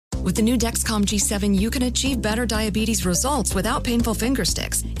With the new Dexcom G7, you can achieve better diabetes results without painful finger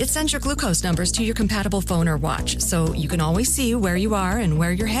sticks. It sends your glucose numbers to your compatible phone or watch, so you can always see where you are and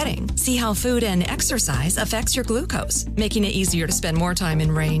where you're heading. See how food and exercise affects your glucose, making it easier to spend more time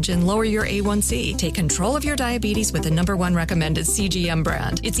in range and lower your A1C. Take control of your diabetes with the #1 recommended CGM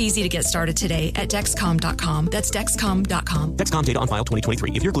brand. It's easy to get started today at Dexcom.com. That's Dexcom.com. Dexcom data on file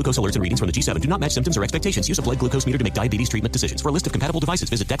 2023. If your glucose alerts and readings from the G7 do not match symptoms or expectations, use a blood glucose meter to make diabetes treatment decisions. For a list of compatible devices,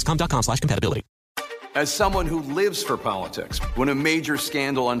 visit Dexcom.com/compatibility. As someone who lives for politics, when a major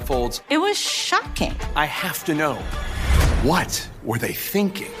scandal unfolds, it was shocking. I have to know, what were they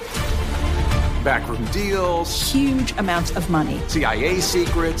thinking? Backroom deals, huge amounts of money, CIA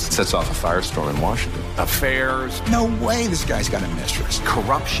secrets, sets off a firestorm in Washington, affairs. No way this guy's got a mistress.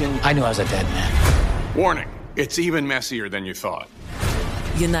 Corruption. I knew I was a dead man. Warning, it's even messier than you thought.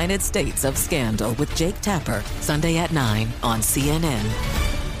 United States of Scandal with Jake Tapper, Sunday at 9 on CNN.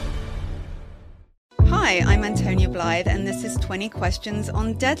 Hi, I'm Antonia Blythe, and this is 20 Questions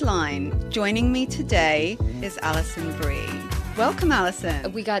on Deadline. Joining me today is Alison Brie. Welcome,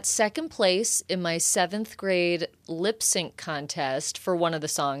 Alison. We got second place in my 7th grade lip sync contest for one of the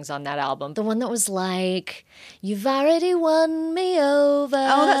songs on that album. The one that was like, "You've already won me over."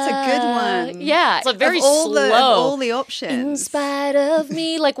 Oh, that's a good one. Yeah. It's a very slow. Of all the options. In spite of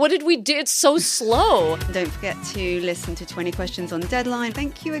me. Like, what did we do? It's so slow. Don't forget to listen to 20 Questions on Deadline.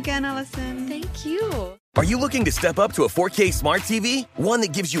 Thank you again, Alison. Thank you. Are you looking to step up to a 4K smart TV? One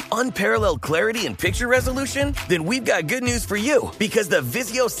that gives you unparalleled clarity and picture resolution? Then we've got good news for you, because the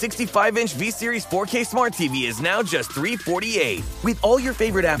Vizio 65-inch V-Series 4K smart TV is now just $348. With all your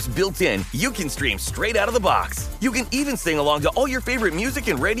favorite apps built in, you can stream straight out of the box. You can even sing along to all your favorite music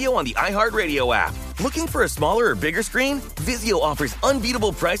and radio on the iHeartRadio app. Looking for a smaller or bigger screen? Vizio offers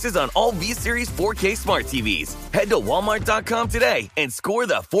unbeatable prices on all V-Series 4K smart TVs. Head to Walmart.com today and score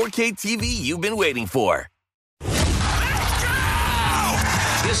the 4K TV you've been waiting for.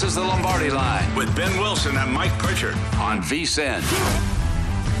 This is the Lombardi Line with Ben Wilson and Mike Pritchard on VSiN.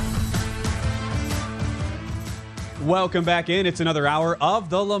 Welcome back in. It's another hour of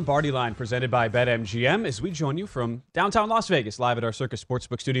the Lombardi Line presented by BetMGM as we join you from downtown Las Vegas, live at our Circus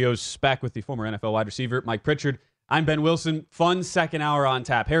Sportsbook studios, back with the former NFL wide receiver, Mike Pritchard. I'm Ben Wilson. Fun second hour on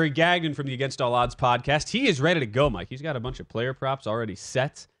tap. Harry Gagnon from the Against All Odds podcast. He is ready to go, Mike. He's got a bunch of player props already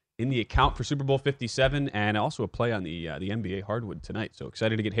set in the account for Super Bowl 57 and also a play on the NBA hardwood tonight. So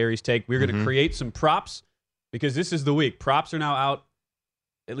excited to get Harry's take. We're going to create some props because this is the week. Props are now out,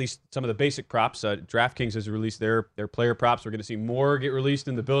 at least some of the basic props. DraftKings has released their player props. We're going to see more get released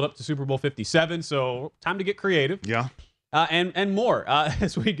in the build-up to Super Bowl 57. So time to get creative. Yeah. And more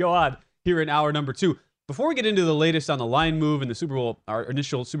as we go on here in hour number 2. Before we get into the latest on the line move and the Super Bowl, our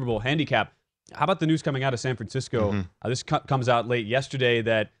initial Super Bowl handicap, how about the news coming out of San Francisco? This comes out late yesterday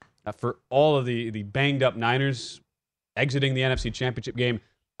that for all of the banged-up Niners exiting the NFC Championship game,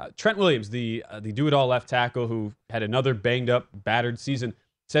 Trent Williams, the do-it-all left tackle who had another banged-up, battered season,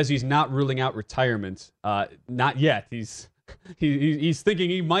 says he's not ruling out retirement. Not yet. He's thinking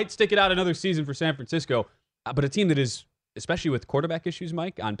he might stick it out another season for San Francisco. But a team that is, especially with quarterback issues,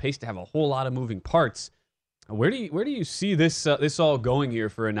 Mike, on pace to have a whole lot of moving parts. Where do you see this all going here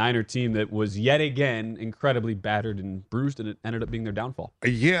for a Niner team that was yet again incredibly battered and bruised, and it ended up being their downfall?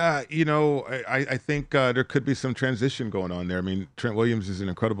 Yeah, I think there could be some transition going on there. I mean, Trent Williams is an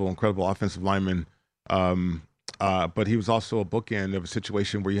incredible offensive lineman, but he was also a bookend of a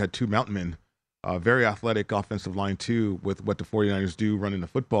situation where you had two mountain men, very athletic offensive line too, with what the 49ers do running the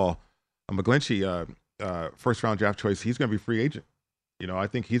football. McGlinchey, first-round draft choice, he's going to be free agent. I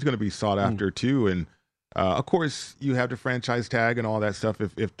think he's going to be sought after too, and of course, you have the franchise tag and all that stuff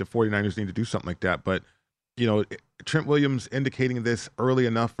if the 49ers need to do something like that. But, Trent Williams indicating this early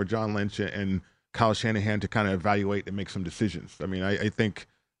enough for John Lynch and Kyle Shanahan to kind of evaluate and make some decisions. I mean, I think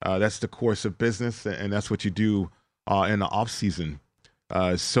that's the course of business, and that's what you do in the offseason.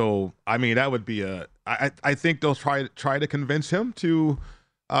 So, I mean, that would be I think they'll try to convince him to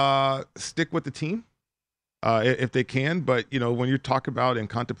stick with the team if they can. But, when you talk about and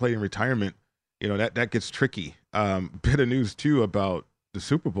contemplating retirement, that gets tricky. Bit of news, too, about the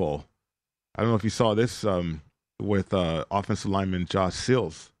Super Bowl. I don't know if you saw this with offensive lineman Josh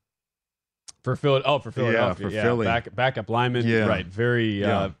Sills. For Philadelphia. Yeah, for Philly. Backup lineman. Yeah. Right. Very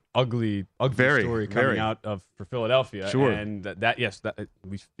ugly story coming out for Philadelphia. Sure. And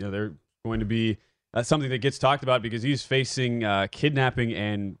they're going to be something that gets talked about because he's facing kidnapping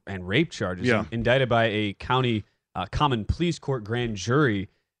and rape charges. Yeah. Indicted by a county common pleas court grand jury.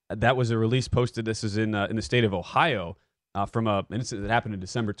 That was a release posted. This is in the state of Ohio. from an incident that happened in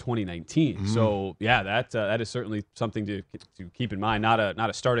December 2019. So yeah, that is certainly something to keep in mind. Not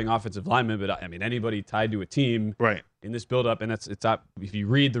a starting offensive lineman, but I mean anybody tied to a team in this buildup. And it's if you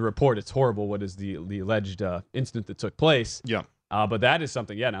read the report, it's horrible. What is the alleged incident that took place? Yeah. But that is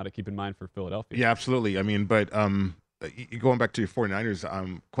something, now to keep in mind for Philadelphia. Yeah, absolutely. I mean, but going back to your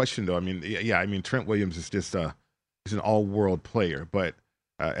 49ers question, though, I mean, Trent Williams is just he's an all-world player. But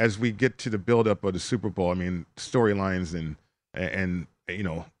as we get to the buildup of the Super Bowl, I mean, storylines and you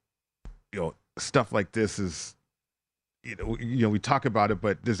know stuff like this is, we talk about it,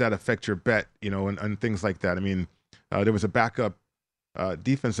 but does that affect your bet, and things like that? I mean, there was a backup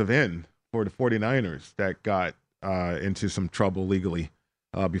defensive end for the 49ers that got into some trouble legally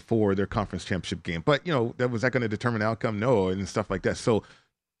before their conference championship game. But, was that going to determine the outcome? No, and stuff like that. So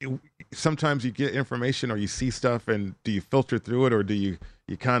sometimes you get information or you see stuff, and do you filter through it, or do you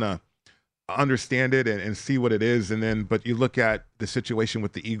kind of understand it and see what it is? And then, but you look at the situation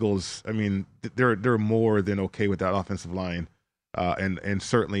with the Eagles. I mean, they're more than okay with that offensive line, and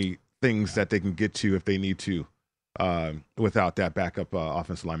certainly things that they can get to if they need to. Without that backup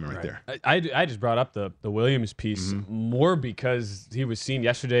offensive lineman right there. I just brought up the Williams piece more because he was seen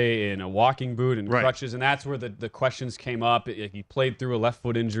yesterday in a walking boot and crutches, and that's where the questions came up. He played through a left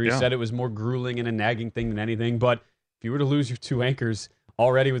foot injury, said it was more grueling and a nagging thing than anything. But if you were to lose your two anchors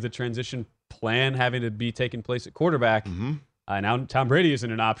already with the transition plan having to be taking place at quarterback, now Tom Brady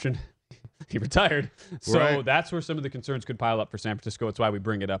isn't an option. He retired. So that's where some of the concerns could pile up for San Francisco. That's why we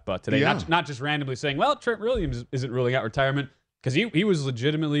bring it up today. Yeah. Not just randomly saying, well, Trent Williams isn't ruling out retirement, because he was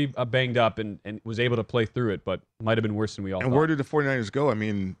legitimately banged up and was able to play through it, but might have been worse than we all thought. And where did the 49ers go? I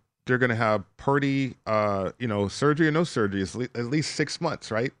mean, they're going to have Purdy, surgery or no surgery, at least 6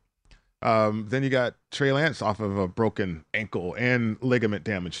 months, right? Then you got Trey Lance off of a broken ankle and ligament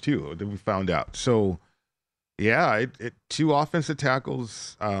damage too, that we found out. So, yeah, two offensive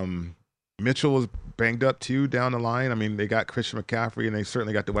tackles. Mitchell was banged up too down the line. I mean, they got Christian McCaffrey, and they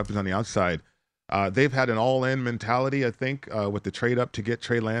certainly got the weapons on the outside. They've had an all-in mentality, I think, with the trade up to get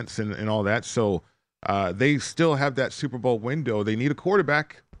Trey Lance and all that. So they still have that Super Bowl window. They need a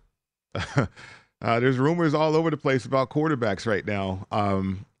quarterback. There's rumors all over the place about quarterbacks right now.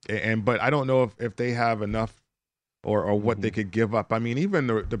 But I don't know if they have enough or what they could give up. I mean, even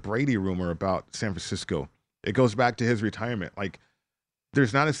the Brady rumor about San Francisco, it goes back to his retirement. Like,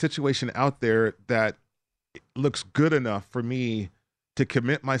 there's not a situation out there that looks good enough for me to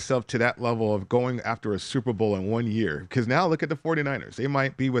commit myself to that level of going after a Super Bowl in 1 year. Because now look at the 49ers. They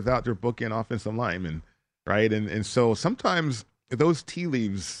might be without their bookend offensive lineman, right? And so sometimes those tea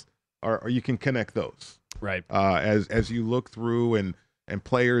leaves are you can connect those. Right. As you look through and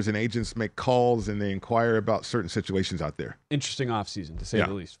players and agents make calls and they inquire about certain situations out there. Interesting offseason, to say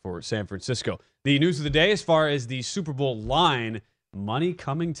the least, for San Francisco. The news of the day, as far as the Super Bowl line, money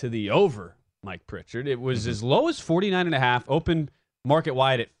coming to the over, Mike Pritchard. It was as low as 49.5, open market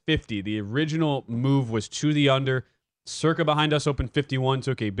wide at 50. The original move was to the under. Circa behind us opened 51,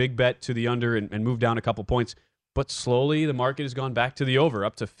 took a big bet to the under and moved down a couple points. But slowly the market has gone back to the over,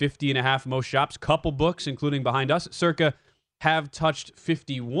 up to 50.5 most shops. Couple books, including behind us at Circa, have touched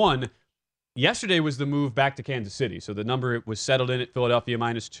 51. Yesterday was the move back to Kansas City. So the number was settled in at Philadelphia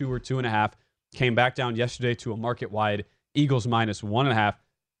 -2 or 2.5. Came back down yesterday to a market wide Eagles -1.5.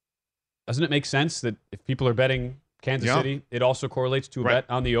 Doesn't it make sense that if people are betting Kansas City, it also correlates to a bet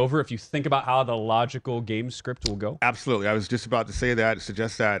on the over, if you think about how the logical game script will go? Absolutely. I was just about to say that,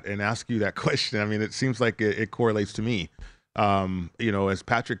 suggest that, and ask you that question. I mean, it seems like it correlates to me. As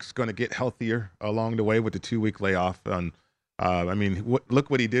Patrick's going to get healthier along the way with the 2-week layoff. Look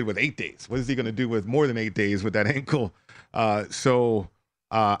what he did with 8 days. What is he going to do with more than 8 days with that ankle?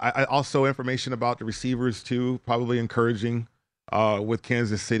 I also information about the receivers too, probably encouraging with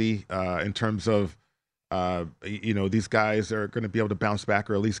Kansas City in terms of these guys are going to be able to bounce back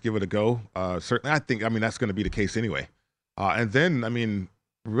or at least give it a go. Certainly, that's going to be the case anyway. And then,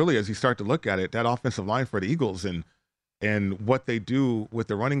 really, as you start to look at it, that offensive line for the Eagles and what they do with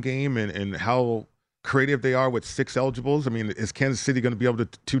the running game and how creative they are with 6 eligibles. Is Kansas City going to be able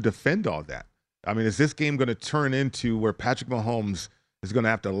to defend all that? Is this game going to turn into where Patrick Mahomes is going to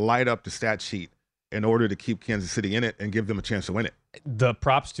have to light up the stat sheet in order to keep Kansas City in it and give them a chance to win it? The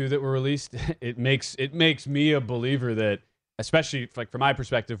props too that were released, it makes me a believer that, especially like from my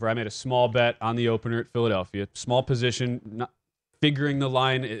perspective, where I made a small bet on the opener at Philadelphia, small position, not figuring the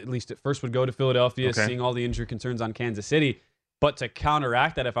line at least at first would go to Philadelphia, seeing all the injury concerns on Kansas City. But to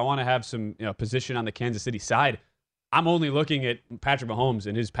counteract that, if I want to have some position on the Kansas City side, I'm only looking at Patrick Mahomes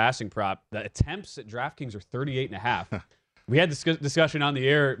and his passing prop. The attempts at DraftKings are 38.5. We had this discussion on the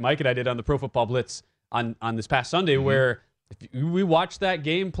air, Mike and I did on the Pro Football Blitz on this past Sunday, where We watched that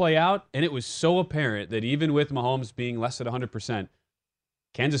game play out, and it was so apparent that even with Mahomes being less than 100%,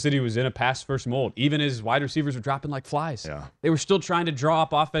 Kansas City was in a pass-first mold. Even as wide receivers were dropping like flies. Yeah. They were still trying to draw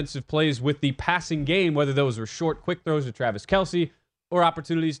up offensive plays with the passing game, whether those were short, quick throws to Travis Kelce or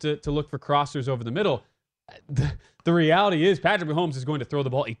opportunities to look for crossers over the middle. The reality is Patrick Mahomes is going to throw the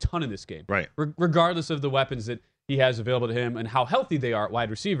ball a ton in this game. Right. Regardless of the weapons that he has available to him and how healthy they are at wide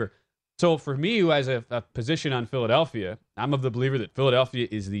receiver. So for me, who has a position on Philadelphia, I'm of the believer that Philadelphia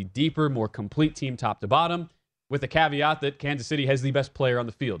is the deeper, more complete team top to bottom, with the caveat that Kansas City has the best player on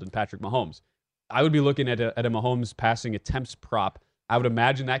the field in Patrick Mahomes. I would be looking at a Mahomes passing attempts prop. I would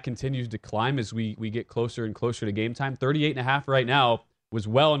imagine that continues to climb as we get closer and closer to game time. 38.5 right now, was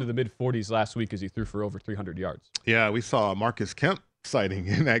well into the mid-40s last week as he threw for over 300 yards. Yeah, we saw Marcus Kemp sighting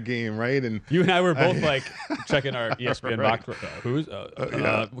in that game, right? And you and I were both checking our ESPN right. box. Who's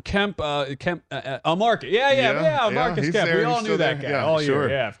Kemp? Marcus. Yeah, Marcus Kemp. We all knew that guy all year.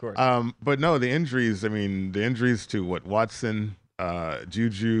 Yeah, of course. But no, the injuries. I mean, the injuries to Watson,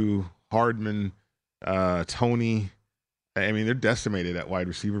 Juju, Hardman, Tony. I mean, they're decimated at wide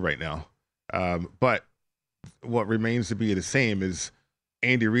receiver right now. But what remains to be the same is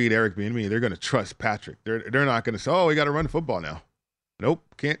Andy Reid, Eric Bieniemy. They're going to trust Patrick. They're not going to say, "Oh, we got to run football now." Nope,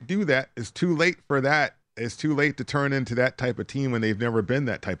 can't do that. It's too late for that. It's too late to turn into that type of team when they've never been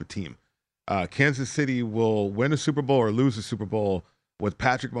that type of team. Kansas City will win a Super Bowl or lose a Super Bowl with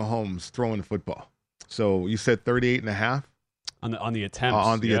Patrick Mahomes throwing the football. So you said 38.5 on the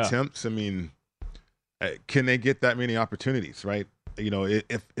attempts. Attempts. I mean, can they get that many opportunities? Right? You know,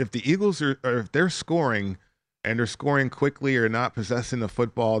 if the Eagles are if they're scoring and they're scoring quickly or not possessing the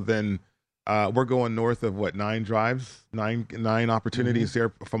football, then we're going north of 9 drives, nine opportunities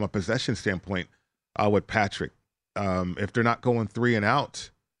there from a possession standpoint with Patrick. If they're not going 3 and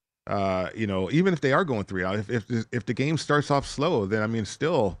out, even if they are going 3 out, if the game starts off slow, then I mean,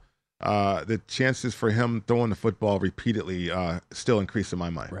 still the chances for him throwing the football repeatedly still increase in my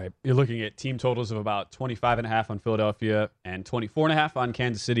mind. Right. You're looking at team totals of about 25.5 on Philadelphia and 24.5 on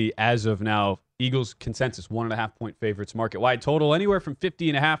Kansas City as of now. Eagles consensus 1.5 point favorites market wide total anywhere from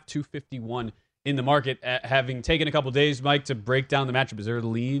 50.5 to 51 in the market. Having taken a couple days, Mike, to break down the matchup, is there a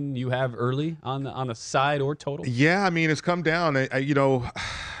lean you have early on the side or total? Yeah, I mean, it's come down. I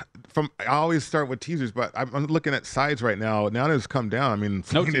always start with teasers, but I'm looking at sides right now. Now that it's come down, I mean,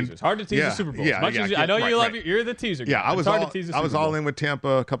 no teasers. Hard to tease the Super Bowl. I know you love it. You're the teaser guy. Yeah, I was all in with Tampa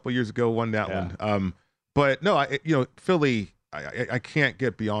a couple years ago. Won that one. But no, Philly. I can't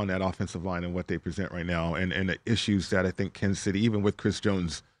get beyond that offensive line and what they present right now, and the issues that I think Kansas City, even with Chris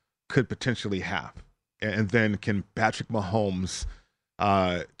Jones, could potentially have. And then can Patrick Mahomes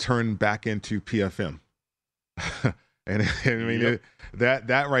turn back into PFM? And I mean,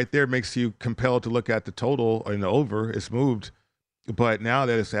 that right there makes you compelled to look at the total and the over. It's moved. But now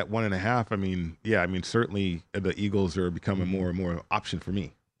that it's at 1.5, I mean, certainly the Eagles are becoming more and more option for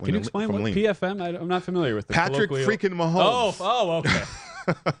me. Can you explain what PFM? I'm not familiar with the Patrick freaking Mahomes. Oh, okay.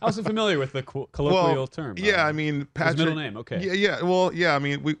 I wasn't familiar with the colloquial term. Yeah, I mean, Patrick. His middle name, okay. Yeah. Well, yeah. I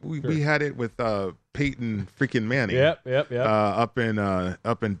mean, we had it with Peyton freaking Manning. Yep. Up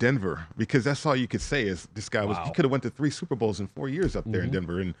in Denver, because that's all you could say is this guy was. He could have went to 3 Super Bowls in 4 years up there in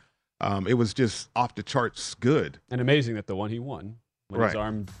Denver, and it was just off the charts good. And amazing that the one he won. When his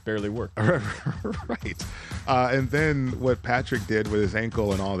arm barely worked. Right. And then what Patrick did with his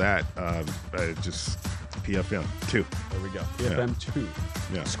ankle and all that, just PFM 2. There we go. PFM 2.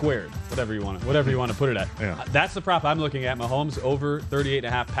 Yeah. Squared. Whatever you want to put it at. Yeah. That's the prop I'm looking at. Mahomes over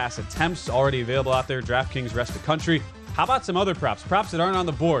 38.5 pass attempts already available out there. DraftKings rest of country. How about some other props? Props that aren't on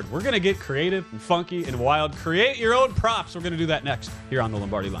the board. We're going to get creative and funky and wild. Create your own props. We're going to do that next here on the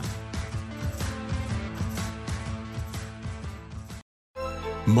Lombardi Line.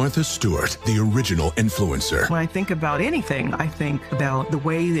 Martha Stewart, the original influencer. When I think about anything, I think about the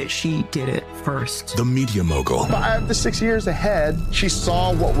way that she did it first. The media mogul. 5 to 6 years ahead, she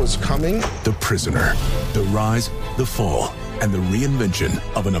saw what was coming. The prisoner. The rise, the fall, and the reinvention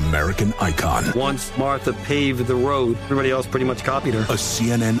of an American icon. Once Martha paved the road, everybody else pretty much copied her. A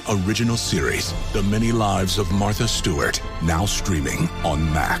CNN original series, The Many Lives of Martha Stewart, now streaming on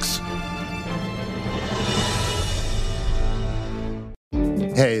Max.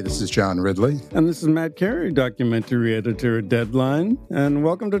 Hey, this is John Ridley. And this is Matt Carey, documentary editor at Deadline. And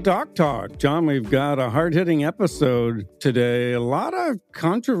welcome to Talk Talk. John, we've got a hard-hitting episode today. A lot of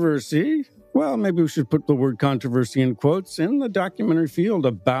controversy Well, maybe we should put the word controversy in quotes in the documentary field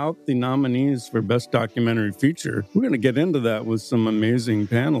about the nominees for Best Documentary Feature. We're going to get into that with some amazing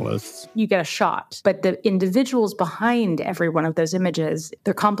panelists. You get a shot, but the individuals behind every one of those images,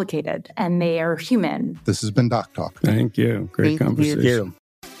 they're complicated and they are human. This has been Doc Talk. Thank you. Great conversation. You.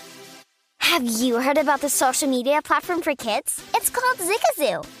 Have you heard about the social media platform for kids? It's called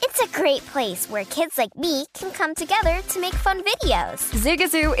Zigazoo. It's a great place where kids like me can come together to make fun videos.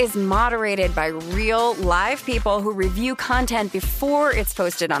 Zigazoo is moderated by real, live people who review content before it's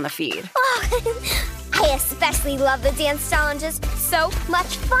posted on the feed. Oh, I especially love the dance challenges. So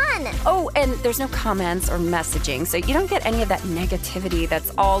much fun. Oh, and there's no comments or messaging, so you don't get any of that negativity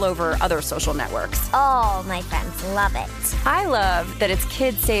that's all over other social networks. Oh, my friends love it. I love that it's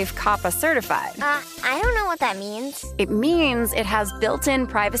kid-safe COPPA certified. I don't know what that means. It means it has built-in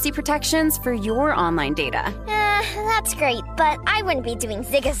privacy protections for your online data. That's great, but I wouldn't be doing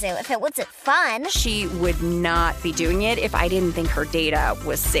Zigazoo if it wasn't fun. She would not be doing it if I didn't think her data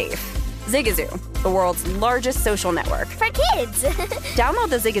was safe. Zigazoo, the world's largest social network. For kids. Download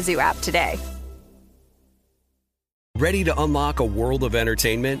the Zigazoo app today. Ready to unlock a world of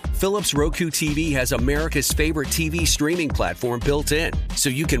entertainment? Philips Roku TV has America's favorite TV streaming platform built in, so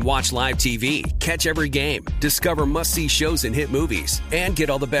you can watch live TV, catch every game, discover must-see shows and hit movies, and get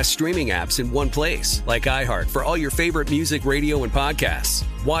all the best streaming apps in one place, like iHeart for all your favorite music, radio, and podcasts.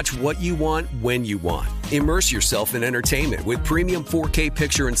 Watch what you want, when you want. Immerse yourself in entertainment with premium 4K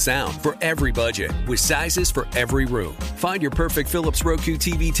picture and sound for every budget, with sizes for every room. Find your perfect Philips Roku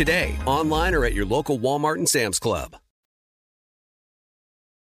TV today, online or at your local Walmart and Sam's Club.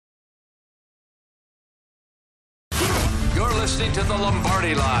 You're listening to The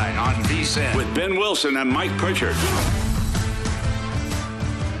Lombardi Line on VSiN with Ben Wilson and Mike Pritchard.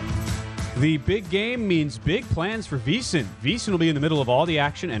 The big game means big plans for VSiN. VSiN will be in the middle of all the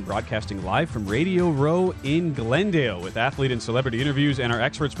action and broadcasting live from Radio Row in Glendale with athlete and celebrity interviews and our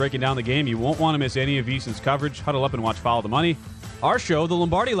experts breaking down the game. You won't want to miss any of VSiN's coverage. Huddle up and watch Follow the Money. Our show, The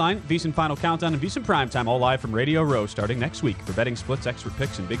Lombardi Line, VSiN Final Countdown, and VSiN Primetime, all live from Radio Row starting next week. For betting splits, expert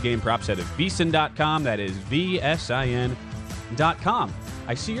picks, and big game props, head to VSiN.com. That is VSIN.com.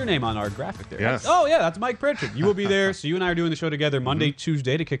 I see your name on our graphic there. Yes. Oh, yeah, that's Mike Pritchard. You will be there. So you and I are doing the show together Monday,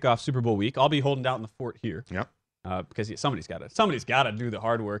 Tuesday to kick off Super Bowl week. I'll be holding down the fort here. Yep. Because somebody's got to do the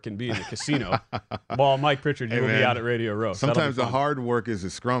hard work and be in the casino. While Mike Pritchard, you will be out at Radio Row. Sometimes the hard work is the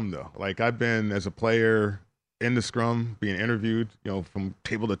scrum, though. Like I've been as a player in the scrum, being interviewed, from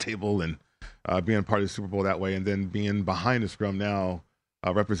table to table, and being part of the Super Bowl that way, and then being behind the scrum now.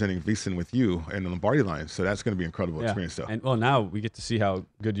 Representing VSiN with you and the Lombardi Line. So that's going to be an incredible experience, though. And now we get to see how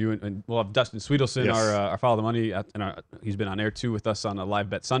good you and we'll have Dustin Sweetelson, Yes. our Follow the Money, he's been on air too with us on a Live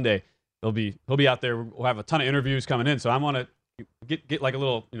Bet Sunday. He'll be out there. We'll have a ton of interviews coming in. So I want to get like a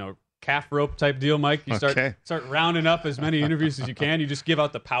little calf rope type deal, Mike. You start rounding up as many interviews as you can. You just give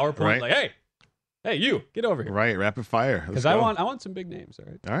out the PowerPoint like, hey, you get over here. Right, rapid fire. Because I want some big names. All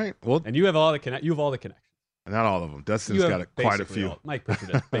right. All right. Well, and you have all the connections. Not all of them. Dustin's got quite a few. Mike Pritchard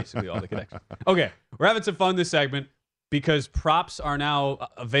has basically all the connections. Okay, we're having some fun this segment because props are now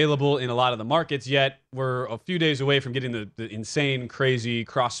available in a lot of the markets, yet we're a few days away from getting the insane, crazy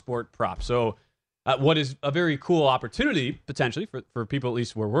cross-sport props. So what is a very cool opportunity, potentially, for people at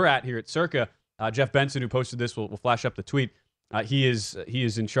least where we're at here at Circa, Jeff Benson, who posted this, will flash up the tweet. He is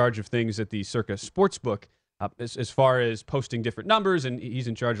in charge of things at the Circa Sportsbook as far as posting different numbers, and he's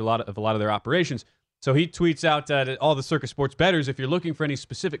in charge of a lot of their operations. So he tweets out that all the Circa Sports bettors, if you're looking for any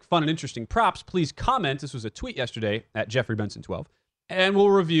specific fun and interesting props, please comment. This was a tweet yesterday at Jeffrey Benson 12. And we'll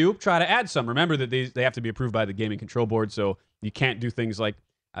review, try to add some. Remember that they have to be approved by the Gaming Control Board, so you can't do things like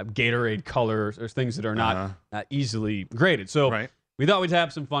Gatorade color or things that are not easily graded. So we thought we'd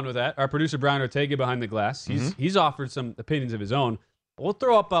have some fun with that. Our producer, Brian Ortega, behind the glass, he's offered some opinions of his own. We'll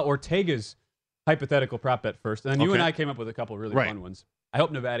throw up Ortega's hypothetical prop bet first, and then you and I came up with a couple really fun ones. I hope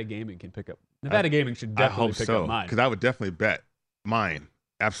Nevada Gaming can pick up. Nevada Gaming should definitely pick up mine. Because I would definitely bet mine.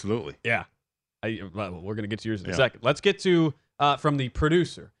 Absolutely. Yeah. We're going to get to yours in a second. Let's get to from the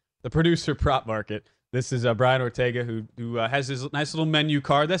producer prop market. This is Brian Ortega, who has his nice little menu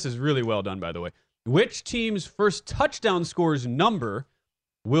card. This is really well done, by the way. Which team's first touchdown scores number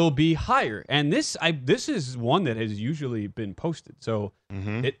will be higher? And this is one that has usually been posted. So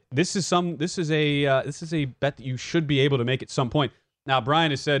this is a bet that you should be able to make at some point. Now,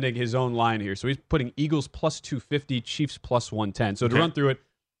 Brian is setting his own line here. So he's putting Eagles plus 250, Chiefs plus 110. So to run through it,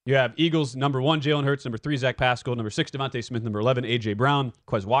 you have Eagles, number 1, Jalen Hurts, number 3, Zach Pascal, number 6, Devontae Smith, number 11, A.J. Brown,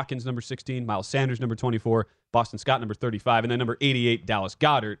 Quez Watkins, number 16, Miles Sanders, number 24, Boston Scott, number 35, and then number 88, Dallas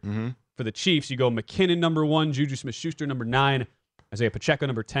Goedert. For the Chiefs, you go McKinnon, number 1, Juju Smith-Schuster, number 9, Isaiah Pacheco,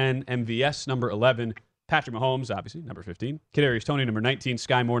 number 10. MVS, number 11. Patrick Mahomes, obviously, number 15. Kadarius Toney, number 19.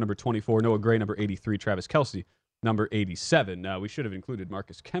 Sky Moore, number 24. Noah Gray, number 83. Travis Kelce, number 87. We should have included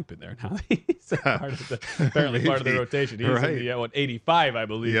Marcus Kemp in there. Now he's apparently part of the rotation. He's in the 85, I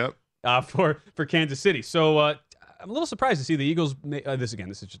believe. Yep. For Kansas City. So I'm a little surprised to see the Eagles. This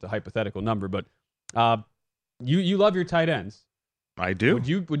is just a hypothetical number, but you love your tight ends. I do. Would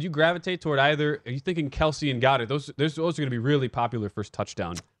you gravitate toward either? Are you thinking Kelce and Goddard? Those are going to be really popular first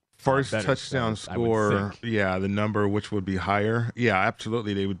touchdown. Touchdown score, the number which would be higher. Yeah,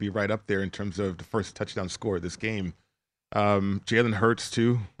 absolutely. They would be right up there in terms of the first touchdown score of this game. Jalen Hurts,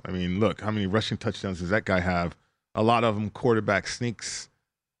 too. I mean, look, how many rushing touchdowns does that guy have? A lot of them quarterback sneaks.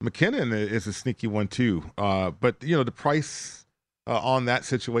 McKinnon is a sneaky one, too. But, the price on that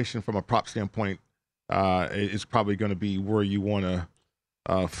situation from a prop standpoint is probably going to be where you want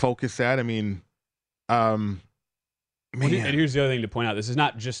to focus at. I mean, man. And here's the other thing to point out. This is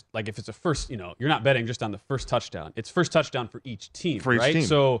not just like if it's a first, you're not betting just on the first touchdown. It's first touchdown for each team, right?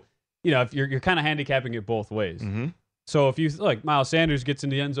 So, if you're kind of handicapping it both ways. Mm-hmm. So if you Miles Sanders gets in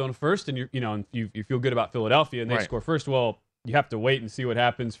the end zone first and you feel good about Philadelphia and they score first, well, you have to wait and see what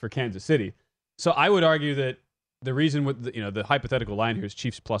happens for Kansas City. So I would argue that the reason with the hypothetical line here is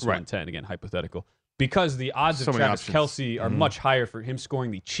Chiefs plus 110, again, hypothetical, because the odds of Travis Kelce are much higher for him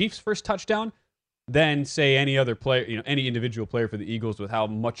scoring the Chiefs' first touchdown than, say, any other player, any individual player for the Eagles, with how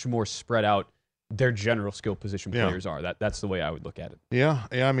much more spread out their general skill position players are. That's the way I would look at it. Yeah.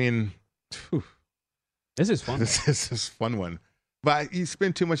 I mean, this is fun. This is a fun one. But you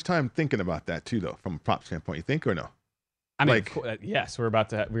spend too much time thinking about that, too, though, from a prop standpoint. You think or no? I mean, yes, we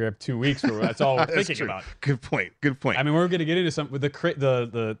have 2 weeks where that's all we're thinking about. Good point. I mean, we're going to get into some with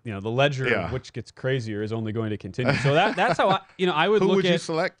the ledger of which gets crazier is only going to continue. So that's how I would Who look would at. You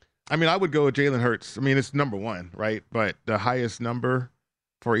select? I mean, I would go with Jalen Hurts. I mean, it's number one, right? But the highest number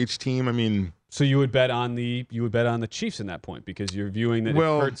for each team. I mean, so you would bet on the Chiefs in that point because you're viewing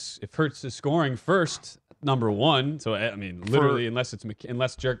that if Hurts is scoring first, number one. So I mean, literally, unless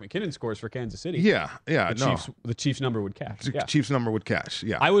Jerick McKinnon scores for Kansas City. The Chiefs number would cash. The Chiefs number would cash.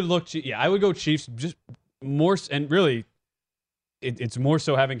 Yeah, I would go Chiefs just more, and really, it's more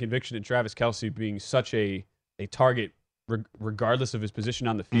so having conviction in Travis Kelce being such a target regardless of his position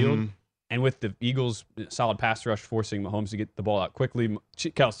on the field. And with the Eagles' solid pass rush forcing Mahomes to get the ball out quickly,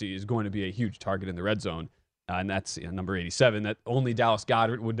 Kelce is going to be a huge target in the red zone. And that's number 87. That only Dallas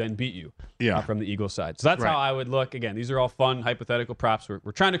Goedert would then beat you from the Eagles side. So that's how I would look. Again, these are all fun, hypothetical props.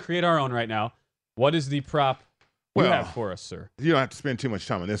 We're trying to create our own right now. What is the prop you have for us, sir? You don't have to spend too much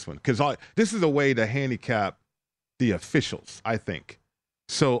time on this one because this is a way to handicap the officials, I think.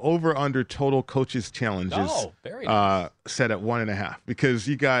 So over/under total coaches challenges set at 1.5 because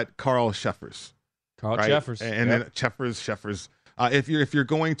you got Carl Sheffers. Then Sheffers. If you're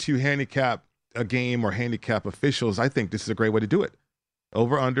going to handicap a game or handicap officials, I think this is a great way to do it.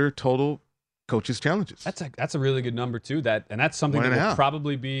 Over/under total coaches challenges. That's a really good number too. That's something that will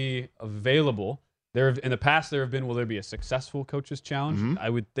probably be available. In the past there have been. Will there be a successful coaches challenge? Mm-hmm. I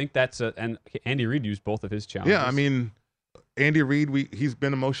would think and Andy Reid used both of his challenges. Yeah, I mean, Andy Reid, he's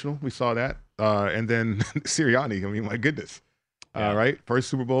been emotional. We saw that. And then Sirianni, I mean, my goodness. Right? First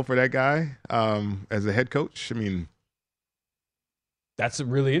Super Bowl for that guy as a head coach. I mean, that's a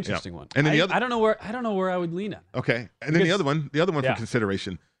really interesting one. And then I don't know where I would lean on. Okay. And then the other one for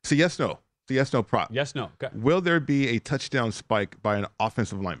consideration. So yes, no prop. Yes, no. Okay. Will there be a touchdown spike by an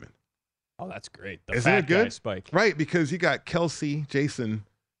offensive lineman? Oh, that's great. Isn't it good? Spike. Right, because you got Kelce, Jason.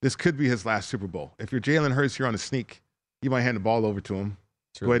 This could be his last Super Bowl. If you're Jalen Hurts, you're on a sneak. You might hand the ball over to him.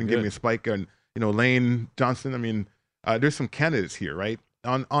 Go ahead and give me a spike. And Lane Johnson. I mean, there's some candidates here, right?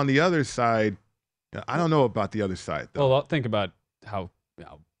 On the other side, I don't know about the other side, though. Well, think about how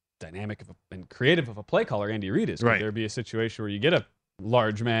dynamic and creative of a play caller Andy Reid is. Could there be a situation where you get a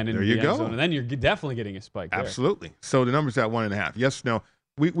large man in the end zone, and then you're definitely getting a spike there? Absolutely. So the number's at 1.5. Yes, no.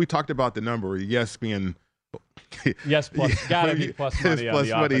 We talked about the number. Yes being yes plus gotta be plus money on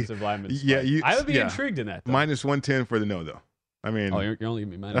the offensive lineman. Yeah, I would be intrigued in that. Though. Minus 110 for the no, though. I mean, you're only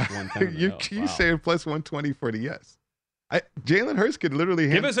giving me minus 110. You saying plus 120 for the yes? Jalen Hurts could literally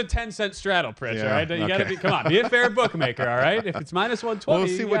give us a 10-cent straddle, Pritch. All right, you got to come on, be a fair bookmaker. All right, if it's minus 120,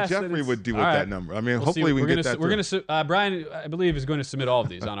 we'll see what Jeffrey would do with that number. I mean, hopefully we get that. We're gonna Brian, I believe, is going to submit all of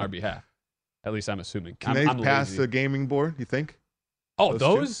these on our behalf. At least I'm assuming. Can they pass the gaming board? You think? Oh,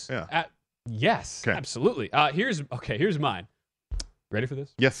 those? Yeah. Yes, absolutely. Here's mine. Ready for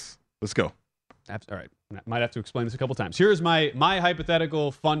this? Yes. Let's go. All right. I might have to explain this a couple times. Here's my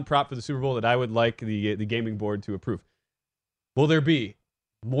hypothetical fun prop for the Super Bowl that I would like the gaming board to approve. Will there be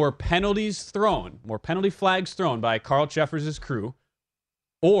more penalty flags thrown by Carl Sheffers' crew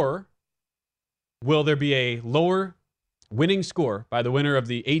Or will there be a lower winning score by the winner of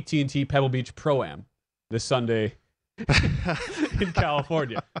the AT&T Pebble Beach Pro-Am this Sunday in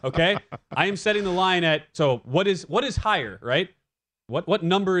California? Okay? I am setting the line at, so what is higher, right? What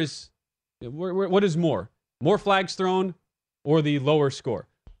number is, what is more? More flags thrown or the lower score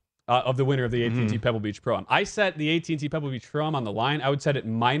of the winner of the AT&T Pebble Beach Pro-Am? I set the AT&T Pebble Beach Pro-Am on the line. I would set it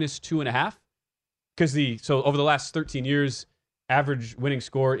 -2.5 because so over the last 13 years, average winning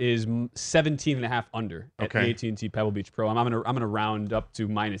score is 17.5 under at the AT&T Pebble Beach Pro-Am. I'm gonna round up to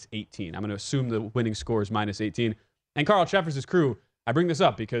 -18. I'm gonna assume the winning score is -18. And Carl Cheffers' crew, I bring this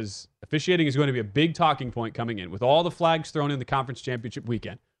up because officiating is going to be a big talking point coming in. With all the flags thrown in the conference championship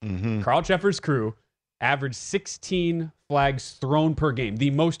weekend, Carl Cheffers' crew averaged 16 flags thrown per game, the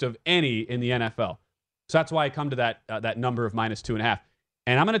most of any in the NFL. So that's why I come to that number of -2.5.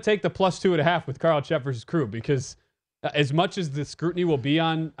 And I'm going to take the +2.5 with Carl Cheffers' crew because as much as the scrutiny will be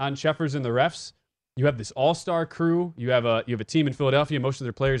on Cheffers and the refs, you have this all-star crew. You have a team in Philadelphia. Most of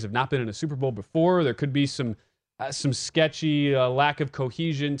their players have not been in a Super Bowl before. There could be some sketchy lack of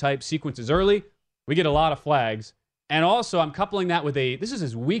cohesion type sequences early. We get a lot of flags. And also, I'm coupling that with this is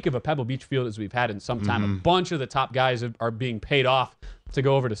as weak of a Pebble Beach field as we've had in some time. A bunch of the top guys are being paid off to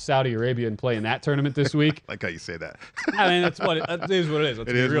go over to Saudi Arabia and play in that tournament this week. Like how you say that. I mean, it is what it is.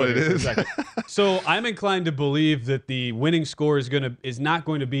 Let's be real here for a second. So I'm inclined to believe that the winning score is not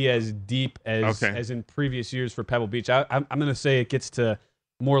going to be as deep as in previous years for Pebble Beach. I'm going to say it gets to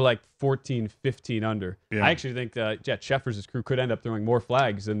more like 14, 15 under. Yeah. I actually think Cheffers' crew could end up throwing more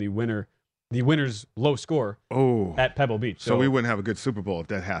flags than the winner's low score at Pebble Beach. So we wouldn't have a good Super Bowl if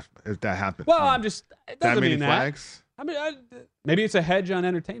that happened. Well, it doesn't that many mean flags? That. I mean, maybe it's a hedge on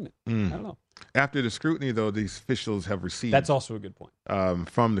entertainment. I don't know. After the scrutiny, though, these officials have received. That's also a good point.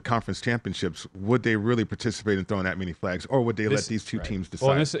 From the conference championships, would they really participate in throwing that many flags, or would they let these two teams decide?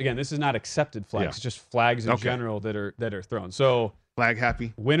 Well, this is not accepted flags. It's just flags in general that are thrown. So flag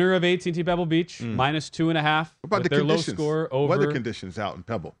happy. Winner of AT&T Pebble Beach -2.5. What about their low score over weather conditions out in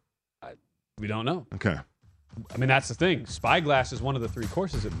Pebble? We don't know. Okay. I mean, that's the thing. Spyglass is one of the 3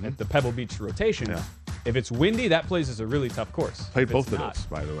 courses at the Pebble Beach rotation. Yeah. If it's windy, that place is a really tough course. Played both of those,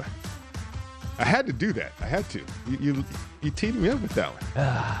 by the way. I had to do that. I had to. You teed me up with that one.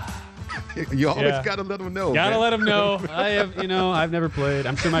 You always got to let them know. Got to let them know. I've never played.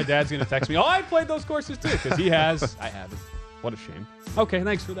 I'm sure my dad's going to text me, I played those courses too, because he has. I haven't. What a shame. Okay,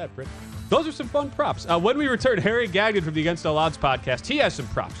 thanks for that, Britt. Those are some fun props. When we return, Harry Gagnon from the Against All Odds podcast, he has some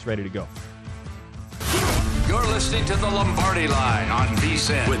props ready to go. You're listening to The Lombardi Line on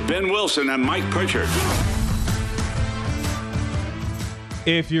VSiN with Ben Wilson and Mike Pritchard.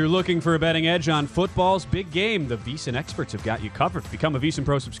 If you're looking for a betting edge on football's big game, the VSiN experts have got you covered. Become a VSiN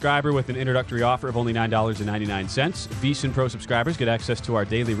Pro subscriber with an introductory offer of only $9.99. VSiN Pro subscribers get access to our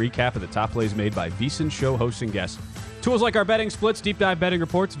daily recap of the top plays made by VSiN show hosts and guests. Tools like our betting splits, deep dive betting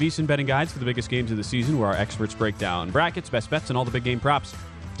reports, VSiN betting guides for the biggest games of the season, where our experts break down brackets, best bets, and all the big game props.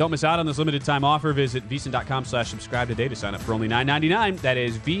 Don't miss out on this limited time offer. Visit VSiN.com/subscribe today to sign up for only $9.99. That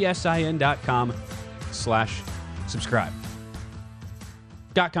is VSIN.com/subscribe.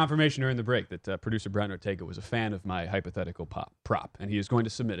 Got confirmation during the break that producer Brent Ortega was a fan of my hypothetical prop, and he is going to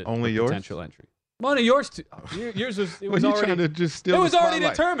submit it only for yours? Potential entry. One of yours too. Yours was. It was already. Trying to just steal it was the already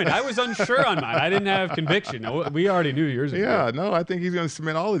spotlight. determined. I was unsure on mine. I didn't have conviction. We already knew yours. Yeah, no, I think he's going to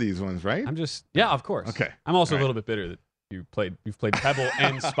submit all of these ones, right? Of course. Okay. I'm also a little bit bitter that you've played Pebble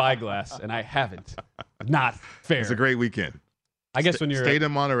and Spyglass, and I haven't. Not fair. It's a great weekend. I guess when you're State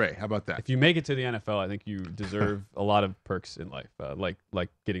of Monterey, how about that? If you make it to the NFL, I think you deserve a lot of perks in life, like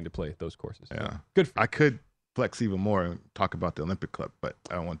getting to play those courses. Yeah, so, good. I could flex even more and talk about the Olympic Club, but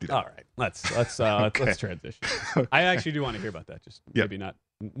I don't want to do that. All right, let's transition. I actually do want to hear about that. Just maybe not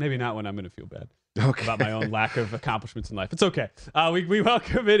when I'm going to feel bad about my own lack of accomplishments in life. It's okay. We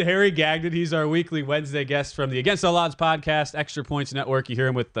welcome in Harry Gagnon. He's our weekly Wednesday guest from the Against All Odds podcast, Extra Points Network. You hear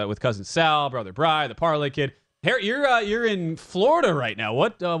him with cousin Sal, brother Bry, the Parlay Kid. Harry, you're in Florida right now.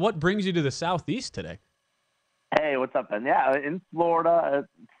 What brings you to the Southeast today? Hey, what's up, Ben? Yeah, in Florida.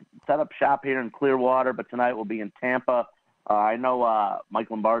 Set up shop here in Clearwater, but tonight we'll be in Tampa. I know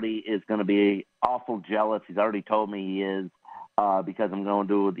Mike Lombardi is going to be awful jealous. He's already told me he is because I'm going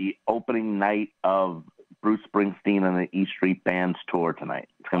to do the opening night of Bruce Springsteen and the E Street Band's tour tonight.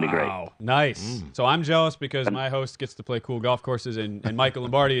 It's going to be great. Wow, nice. So I'm jealous because my host gets to play cool golf courses, and Michael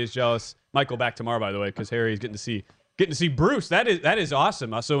Lombardi is jealous. Michael back tomorrow, by the way, because Harry's getting to see Bruce. That is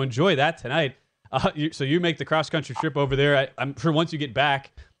awesome. So enjoy that tonight. So you make the cross country trip over there. I'm sure once you get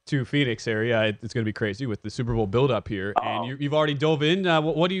back to Phoenix area, it's going to be crazy with the Super Bowl build up here. And you've already dove in.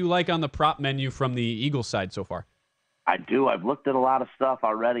 What do you like on the prop menu from the Eagles side so far? I do. I've looked at a lot of stuff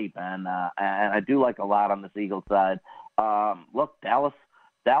already, Ben, and I do like a lot on this Eagles side. Look, Dallas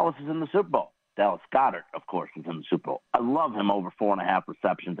is in the Super Bowl. Dallas Goedert, of course, is in the Super Bowl. I love him over 4.5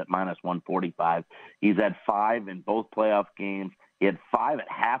 receptions at -145. He's had 5 in both playoff games. He had 5 at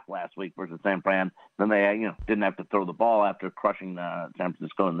half last week versus San Fran. Then they, didn't have to throw the ball after crushing San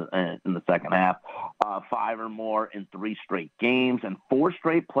Francisco in the second half. 5 or more in 3 straight games and 4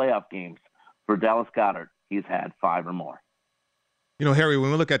 straight playoff games for Dallas Goedert. He's had 5 or more. Harry,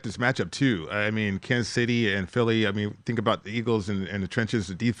 when we look at this matchup too, I mean, Kansas City and Philly. I mean, think about the Eagles and the trenches,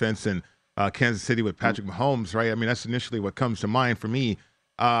 the defense, and Kansas City with Patrick Mahomes, right? I mean, that's initially what comes to mind for me.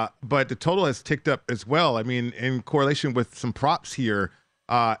 But the total has ticked up as well. I mean, in correlation with some props here,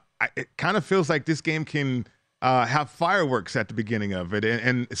 it kind of feels like this game can have fireworks at the beginning of it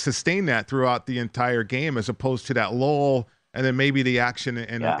and sustain that throughout the entire game, as opposed to that lull and then maybe the action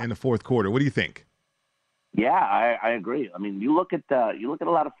in the fourth quarter. What do you think? Yeah, I agree. I mean, you look at a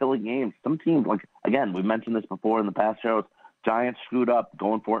lot of Philly games. Some teams, like, again, we mentioned this before in the past shows. Giants screwed up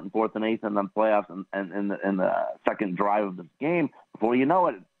going for it in 4th and 8th, and then playoffs and in the second drive of the game. Before you know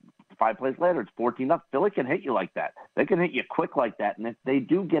it, 5 plays later, it's 14-0. Philly can hit you like that. They can hit you quick like that. And if they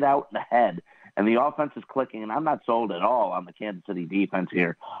do get out ahead and the offense is clicking, and I'm not sold at all on the Kansas City defense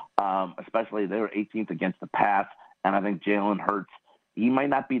here, especially they were 18th against the pass, and I think Jalen Hurts, he might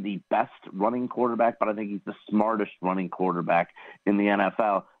not be the best running quarterback, but I think he's the smartest running quarterback in the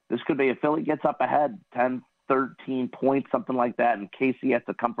NFL. This could be if Philly gets up ahead 10, 13 points, something like that, and KC has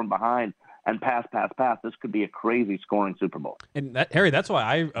to come from behind and pass. This could be a crazy scoring Super Bowl. And Harry, that's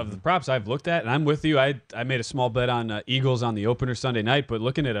why of the props I've looked at, and I'm with you. I made a small bet on Eagles on the opener Sunday night, but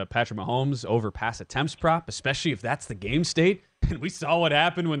looking at a Patrick Mahomes over pass attempts prop, especially if that's the game state, and we saw what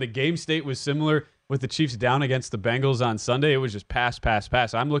happened when the game state was similar with the Chiefs down against the Bengals on Sunday. It was just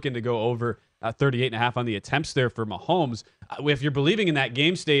pass. I'm looking to go over 38.5 on the attempts there for Mahomes. If you're believing in that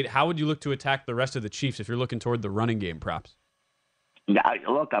game state, how would you look to attack the rest of the Chiefs if you're looking toward the running game props? Yeah,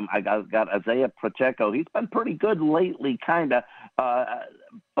 look, I got Isaiah Pacheco. He's been pretty good lately, kind of.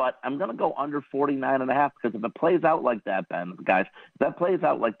 But I'm going to go under 49.5 because if it plays out like that, Ben, guys, if that plays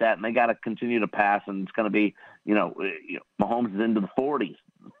out like that and they got to continue to pass and it's going to be, Mahomes is into the 40s,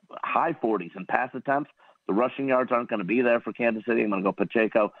 high 40s in pass attempts, the rushing yards aren't going to be there for Kansas City. I'm going to go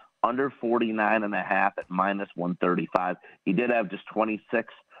Pacheco under 49.5 at -135. He did have just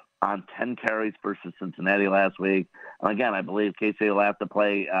 26 on 10 carries versus Cincinnati last week. And again, I believe KC will have to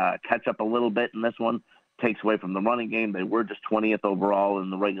play catch up a little bit in this one. Takes away from the running game. They were just 20th overall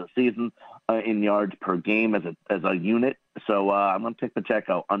in the regular season in yards per game as a unit. So I'm going to take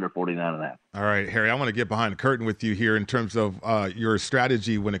Pacheco under 49.5. All right, Harry, I want to get behind the curtain with you here in terms of your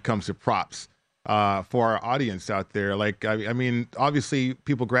strategy when it comes to props for our audience out there. Like, I mean, obviously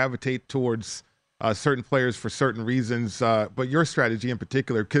people gravitate towards certain players for certain reasons, but your strategy in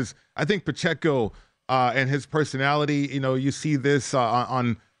particular, because I think Pacheco and his personality, you see this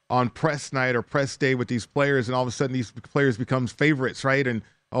on press night or press day with these players, and all of a sudden these players become favorites, right? And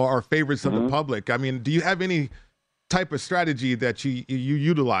are favorites of the public. I mean, do you have any type of strategy that you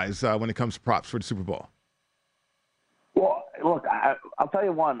utilize when it comes to props for the Super Bowl? Well, look, I'll tell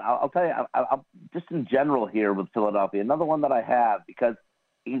you one. I'll tell you I'll just in general here with Philadelphia. Another one that I have because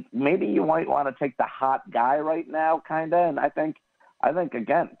maybe you might want to take the hot guy right now, kind of. And I think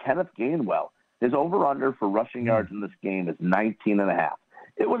again, Kenneth Gainwell, his over/under for rushing yards in this game is 19.5.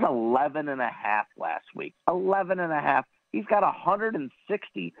 It was 11.5 last week. 11.5. He's got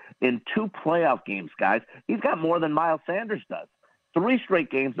 160 in 2 playoff games, guys. He's got more than Miles Sanders does. 3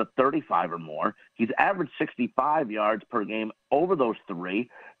 straight games of 35 or more. He's averaged 65 yards per game over those 3.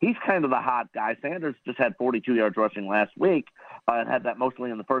 He's kind of the hot guy. Sanders just had 42 yards rushing last week and had that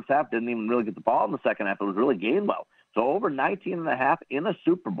mostly in the first half. Didn't even really get the ball in the second half. It was really Gainwell. So over 19.5 in a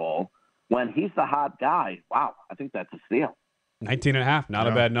Super Bowl when he's the hot guy. Wow, I think that's a steal. 19.5, not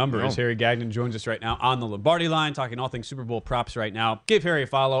a bad number. As Harry Gagnon joins us right now on the Lombardi line, talking all things Super Bowl props right now. Give Harry a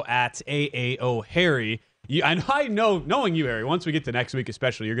follow at AAO Harry. I know, knowing you, Harry, once we get to next week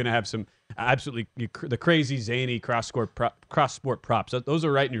especially, you're going to have some absolutely the crazy, zany cross-sport props. Those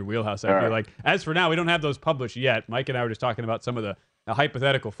are right in your wheelhouse, I feel like. As for now, we don't have those published yet. Mike and I were just talking about some of the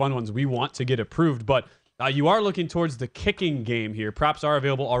hypothetical fun ones we want to get approved, but you are looking towards the kicking game here. Props are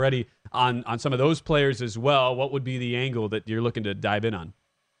available already on some of those players as well. What would be the angle that you're looking to dive in on?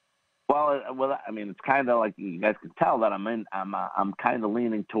 Well, I mean, it's kind of like you guys can tell that I'm kind of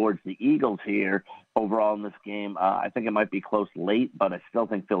leaning towards the Eagles here overall in this game. I think it might be close late, but I still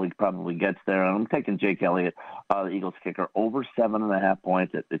think Philly probably gets there. And I'm taking Jake Elliott, the Eagles kicker, over 7.5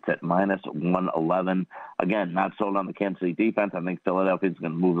 points. It's at -111. Again, not sold on the Kansas City defense. I think Philadelphia's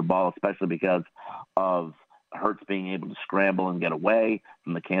going to move the ball, especially because of Hurts being able to scramble and get away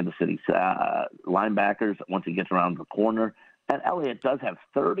from the Kansas City linebackers once he gets around the corner. And Elliott does have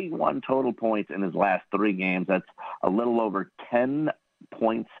 31 total points in his last 3 games. That's a little over 10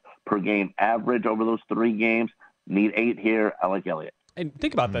 points per game average over those 3 games. Need 8 here. I like Elliott. And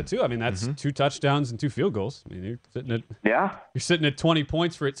think about that too. I mean, that's 2 touchdowns and 2 field goals. I mean, you're sitting at 20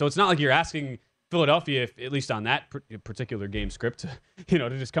 points for it. So it's not like you're asking Philadelphia, at least on that particular game script, to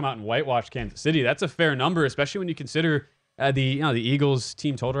just come out and whitewash Kansas City. That's a fair number, especially when you consider the Eagles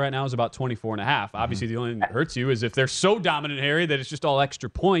team total right now is about 24.5. Obviously, the only thing that hurts you is if they're so dominant, Harry, that it's just all extra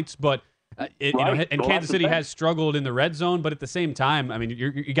points. But and Kansas City has struggled in the red zone. But at the same time, I mean,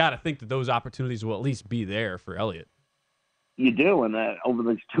 you got to think that those opportunities will at least be there for Elliott. You do, and over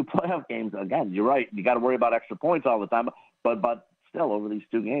these 2 playoff games, again, you're right. You got to worry about extra points all the time, but still, over these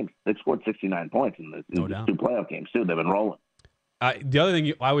 2 games, they've scored 69 points in these 2 playoff games too. They've been rolling. The other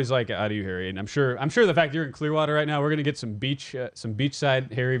thing I always like out of you, Harry, and I'm sure the fact you're in Clearwater right now, we're gonna get some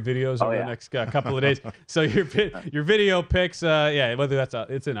beachside Harry videos over the next couple of days. So your video pics, whether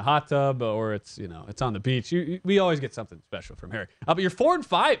it's in a hot tub or it's on the beach, we always get something special from Harry. But you're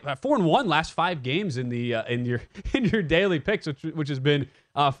 4-1 last 5 games in the in your daily picks, which has been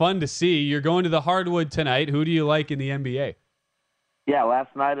fun to see. You're going to the hardwood tonight. Who do you like in the NBA? Yeah,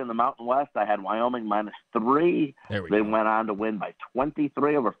 last night in the Mountain West, I had Wyoming -3. They went on to win by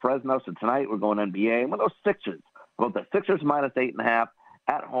 23 over Fresno. So tonight we're going NBA. And with those Sixers, both the Sixers -8.5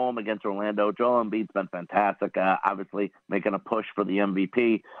 at home against Orlando. Joel Embiid's been fantastic, obviously making a push for the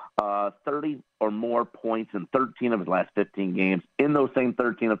MVP. 30 or more points in 13 of his last 15 games. In those same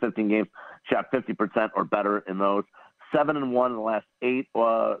 13 or 15 games, shot 50% or better in those. 7-1 in the last 8,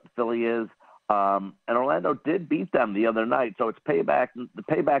 Philly is. And Orlando did beat them the other night, so it's payback. The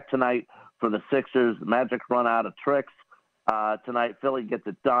payback tonight for the Sixers. The Magic run out of tricks tonight. Philly gets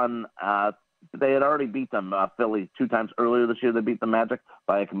it done. They had already beat them, Philly, 2 times earlier this year. They beat the Magic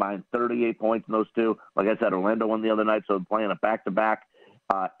by a combined 38 points in those 2. Like I said, Orlando won the other night, so playing a back-to-back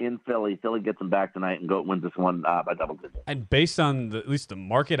in Philly. Philly gets them back tonight and wins this one by double digits. And based on at least the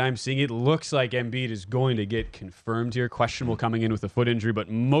market I'm seeing, it looks like Embiid is going to get confirmed here. Questionable coming in with a foot injury, but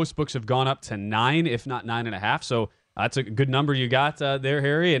most books have gone up to 9, if not 9.5. So that's a good number you got there,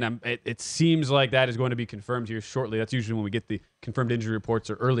 Harry. And it seems like that is going to be confirmed here shortly. That's usually when we get the confirmed injury reports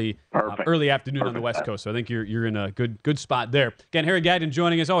or early afternoon on the West Coast. So I think you're in a good spot there. Again, Harry Gagnon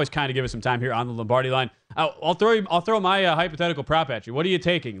joining us. Always kind of give us some time here on the Lombardi line. I'll throw my hypothetical prop at you. What are you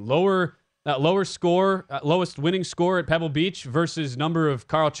taking? Lowest winning score at Pebble Beach versus number of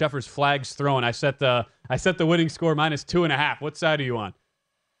Carl Cheffers flags thrown. I set the winning score -2.5. What side are you on?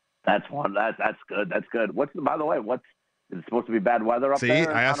 That's one. That's good. That's good. By the way, is it supposed to be bad weather up there? See,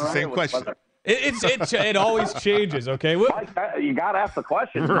 I asked the same question. It always changes. Okay, Mike, you got to ask the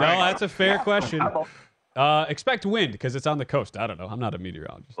question. Right? No, that's a fair question. Expect wind because it's on the coast. I don't know. I'm not a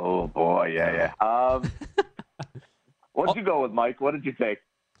meteorologist. Oh boy, yeah. What'd you go with, Mike? What did you take?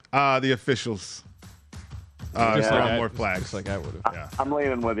 The officials. More flags. Just like I would have. Yeah. I'm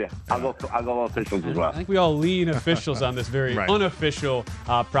leaning with you. I'll go officials as well. I think we all lean officials on this very unofficial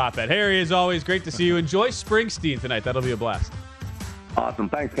prop bet. Harry, as always, great to see you. Enjoy Springsteen tonight. That'll be a blast. Awesome.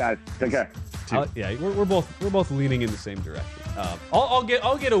 Thanks, guys. Take care. We're both leaning in the same direction. I'll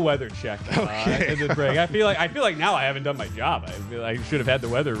get a weather check in the break. I feel like now I haven't done my job. I feel like I should have had the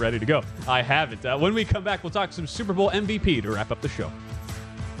weather ready to go. I haven't. When we come back, we'll talk some Super Bowl MVP to wrap up the show.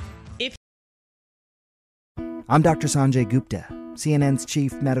 I'm Dr. Sanjay Gupta, CNN's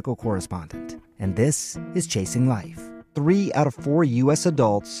chief medical correspondent, and this is Chasing Life. 3 out of 4 U.S.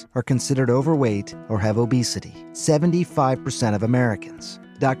 adults are considered overweight or have obesity. 75% of Americans.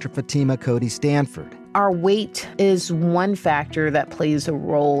 Dr. Fatima Cody Stanford. Our weight is one factor that plays a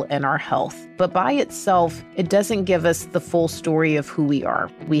role in our health, but by itself, it doesn't give us the full story of who we are.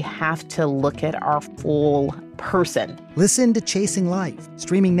 We have to look at our full person. Listen to Chasing Life,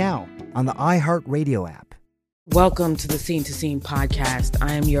 streaming now on the iHeartRadio app. Welcome to the Scene to Scene podcast.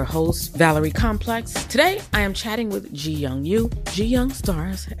 I am your host, Valerie Complex. Today, I am chatting with Ji Young Yu. Ji Young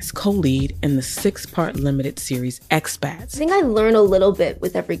stars as co-lead in the 6-part limited series Expats. I think I learn a little bit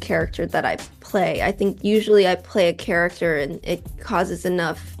with every character that I play. I think usually I play a character and it causes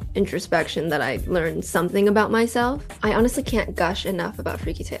enough introspection that I learn something about myself. I honestly can't gush enough about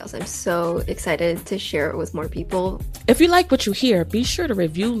Freaky Tales. I'm so excited to share it with more people. If you like what you hear, be sure to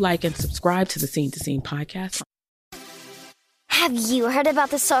review, like, and subscribe to the Scene to Scene podcast. Have you heard about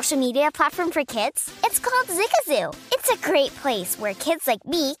the social media platform for kids? It's called Zigazoo. It's a great place where kids like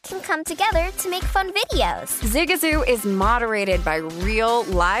me can come together to make fun videos. Zigazoo is moderated by real,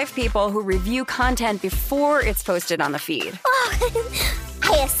 live people who review content before it's posted on the feed. Oh,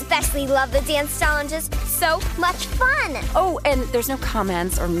 I especially love the dance challenges. So much fun. Oh, and there's no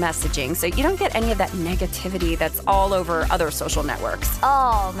comments or messaging, so you don't get any of that negativity that's all over other social networks.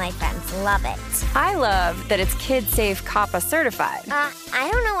 All my friends love it. I love that it's kid-safe COPPA certified. I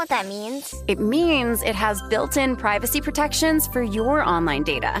don't know what that means. It means it has built-in privacy protections for your online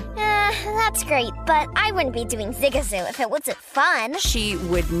data. That's great, but I wouldn't be doing Zigazoo if it wasn't fun. She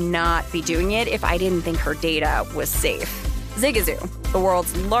would not be doing it if I didn't think her data was safe. Zigazoo, the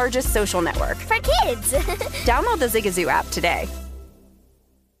world's largest social network. For kids. Download the Zigazoo app today.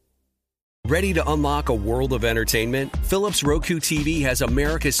 Ready to unlock a world of entertainment? Philips Roku TV has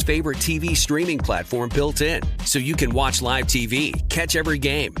America's favorite TV streaming platform built in, so you can watch live TV, catch every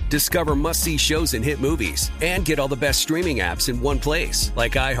game, discover must-see shows and hit movies, and get all the best streaming apps in one place,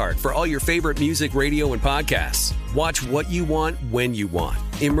 like iHeart for all your favorite music, radio, and podcasts. Watch what you want, when you want.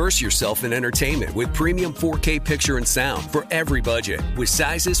 Immerse yourself in entertainment with premium 4K picture and sound for every budget, with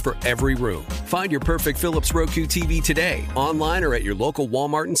sizes for every room. Find your perfect Philips Roku TV today, online or at your local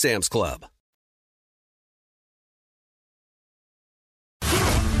Walmart and Sam's Club.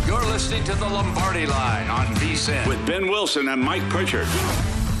 You're listening to the Lombardi Line on VSiN with Ben Wilson and Mike Pritchard.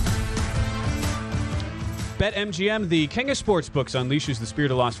 BetMGM, the king of sportsbooks, unleashes the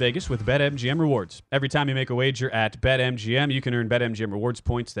spirit of Las Vegas with BetMGM rewards. Every time you make a wager at BetMGM, you can earn BetMGM rewards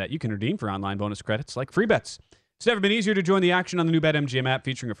points that you can redeem for online bonus credits like free bets. It's never been easier to join the action on the new BetMGM app,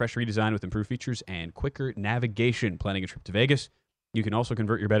 featuring a fresh redesign with improved features and quicker navigation. Planning a trip to Vegas, you can also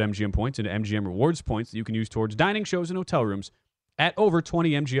convert your BetMGM points into MGM rewards points that you can use towards dining, shows, and hotel rooms at over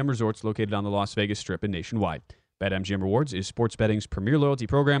 20 MGM resorts located on the Las Vegas Strip and nationwide. BetMGM Rewards is sports betting's premier loyalty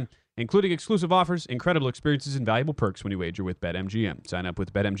program, including exclusive offers, incredible experiences, and valuable perks when you wager with BetMGM. Sign up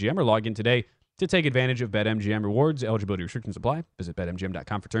with BetMGM or log in today to take advantage of BetMGM Rewards. Eligibility restrictions apply. Visit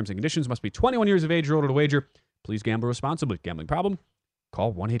BetMGM.com for terms and conditions. Must be 21 years of age or older to wager. Please gamble responsibly. Gambling problem?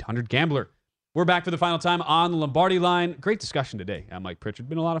 Call 1-800-GAMBLER. We're back for the final time on the Lombardi Line. Great discussion today, Mike Pritchard.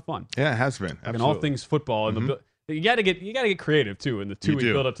 Been a lot of fun. Yeah, it has been. And all things football. And you got to get creative too in the 2 week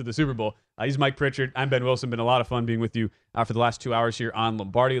build up to the Super Bowl. He's Mike Pritchard. I'm Ben Wilson. Been a lot of fun being with you for the last 2 hours here on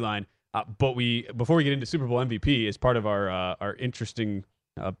Lombardi Line. But before we get into Super Bowl MVP, as part of our interesting,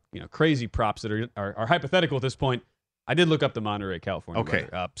 crazy props that are hypothetical at this point, I did look up the Monterey, California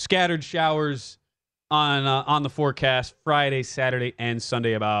weather. Scattered showers on the forecast Friday, Saturday, and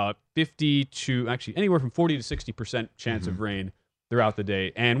Sunday. About 50 to actually anywhere from 40 to 60% chance of rain throughout the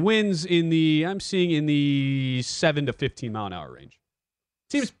day, and winds I'm seeing in the 7 to 15 mile an hour range.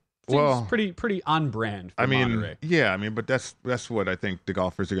 Seems pretty on brand for Monterey. Yeah, but that's what I think the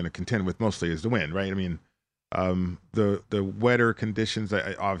golfers are going to contend with mostly is the wind, right? The wetter conditions,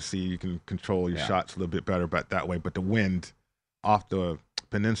 obviously you can control your shots a little bit better that way, but the wind off the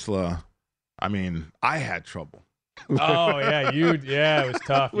peninsula, I had trouble. Oh yeah, it was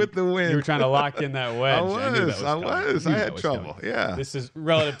tough with the wind. You were trying to lock in that wedge. I had trouble. Coming. Yeah. This is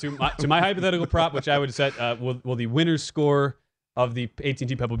relative to my hypothetical prop, which I would set. Will the winner's score of the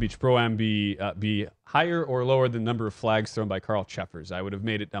AT&T Pebble Beach Pro-Am be higher or lower than the number of flags thrown by Carl Cheffers? I would have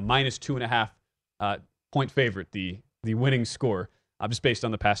made it a -2.5 point favorite. The winning score, just based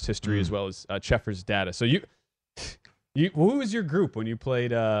on the past history as well as Cheffers' data. So who was your group when you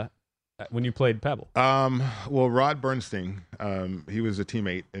played? When you played Pebble? Well, Rod Bernstein, he was a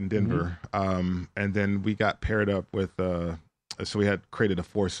teammate in Denver. And then we got paired up with, so we had created a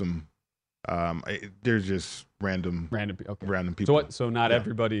foursome. There's just random people. So not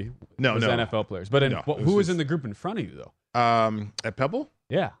everybody was NFL players. But who was in the group in front of you, though? At Pebble?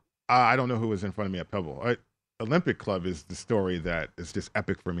 Yeah. I don't know who was in front of me at Pebble. Olympic Club is the story that is just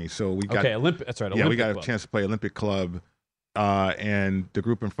epic for me. So we got that's right. Yeah, we got Club. A chance to play Olympic Club. And the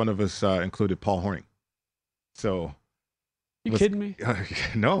group in front of us included Paul Hornung. So, you kidding me?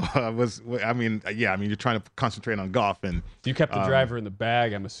 No, you're trying to concentrate on golf, and you kept the driver in the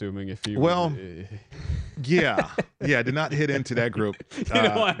bag. I'm assuming if you. Well, yeah, did not hit into that group.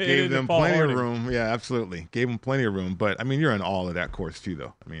 Gave them plenty of room. Yeah, absolutely, gave them plenty of room. But you're in all of that course too,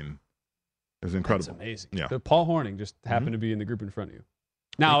 though. It was incredible. That's amazing. Yeah, so Paul Hornung just happened to be in the group in front of you.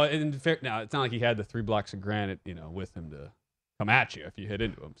 Now, it's not like he had the 3 blocks of granite, with him to come at you if you hit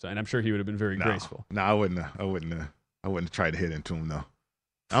into him. So, and I'm sure he would have been very graceful. No, I wouldn't have tried to hit into him though.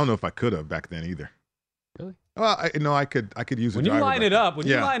 I don't know if I could have back then either. Really? Well, I could use when a driver. You line it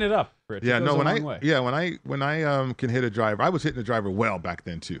up, Rich, yeah, no, when I can hit a driver, I was hitting the driver well back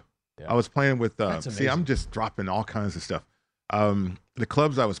then too. Yeah. I was playing with. I'm just dropping all kinds of stuff. The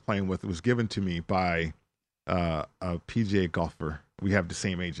clubs I was playing with was given to me by a PGA golfer. We have the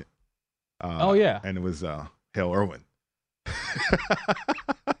same agent. And it was Hale Irwin.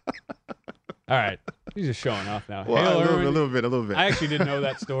 All right. He's just showing off now. Well, Hale a little bit. I actually didn't know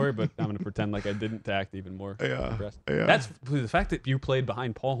that story, but I'm going to pretend like I didn't to act even more impressed. Yeah. That's the fact that you played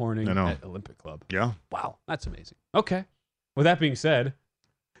behind Paul Hornung at Olympic Club. Yeah. Wow, that's amazing. Okay. With that being said,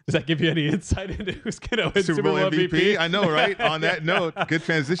 does that give you any insight into who's going to win Super Bowl MVP? I know, right? On that note, good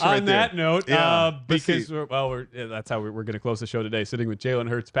transition right there. On that note, Yeah. because that's how we're going to close the show today, sitting with Jalen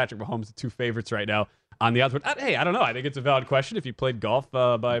Hurts, Patrick Mahomes, the two favorites right now on the odds. But hey, I don't know. I think it's a valid question. If you played golf by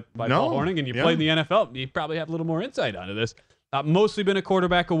Paul Hornung and you played in the NFL, you probably have a little more insight onto this. Mostly been a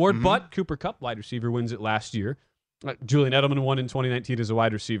quarterback award, but Cooper Kupp, wide receiver, wins it last year. Julian Edelman won in 2019 as a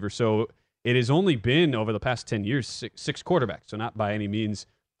wide receiver. So it has only been over the past 10 years, six quarterbacks. So not by any means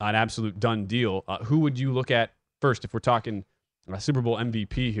an absolute done deal. Who would you look at first if we're talking Super Bowl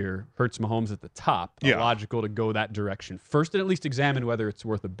MVP here? Hurts, Mahomes at the top. Logical to go that direction first and at least examine whether it's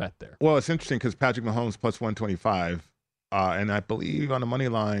worth a bet there. Well, it's interesting because Patrick Mahomes plus 125, and I believe on the money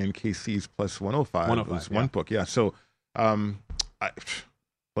line, KC's plus 105. 105 was one book. Yeah. So plus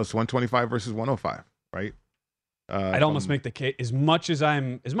 125 versus 105, right? I'd almost make the case as much as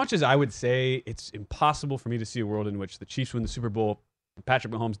I would say it's impossible for me to see a world in which the Chiefs win the Super Bowl,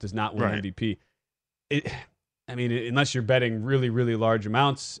 Patrick Mahomes does not win MVP. Unless you're betting really, really large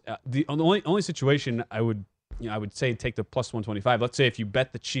amounts, the only situation I would say take the plus 125. Let's say if you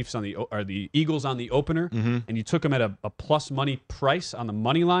bet the Chiefs or the Eagles on the opener, and you took them at a plus money price on the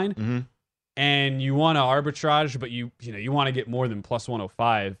money line, and you want to arbitrage, but you want to get more than plus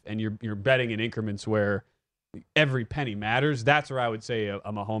 105, and you're betting in increments where every penny matters. That's where I would say a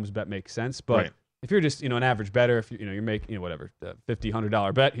Mahomes bet makes sense. But if you're just an average bettor, if you're making whatever the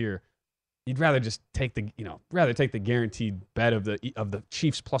 $50-$100 bet here, you'd rather just take the guaranteed bet of the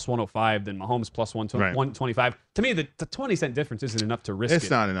Chiefs plus 105 than Mahomes plus 125. To me, the 20-cent difference isn't enough to risk it. It's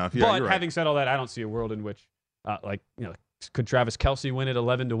not enough. Yeah, but having said all that, I don't see a world in which could Travis Kelce win at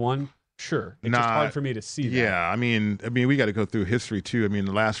 11-1? Sure. It's just hard for me to see that. Yeah, I mean, we got to go through history too. I mean,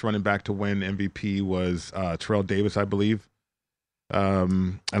 the last running back to win MVP was Terrell Davis, I believe.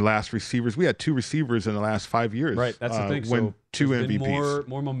 And last receivers, we had two receivers in the last 5 years. Right, that's the thing. Win so two MVPs.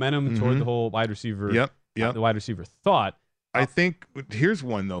 More momentum toward the whole wide receiver. Yep. The wide receiver thought. I think here's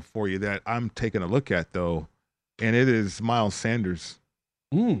one though for you that I'm taking a look at though, and it is Miles Sanders.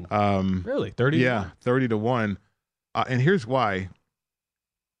 Really, 30? Yeah, 30-1. And here's why.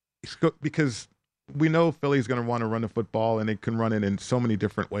 Because we know Philly's going to want to run the football, and they can run it in so many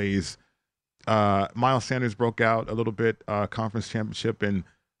different ways. Miles Sanders broke out a little bit, conference championship, and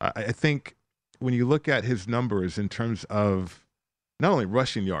I think when you look at his numbers in terms of not only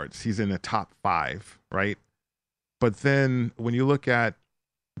rushing yards, he's in the top 5, right? But then when you look at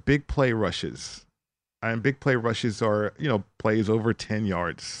big play rushes, and big play rushes are, plays over 10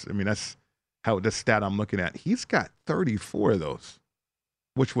 yards. I mean, that's the stat I'm looking at. He's got 34 of those,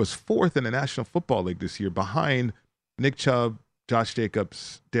 which was 4th in the National Football League this year, behind Nick Chubb, Josh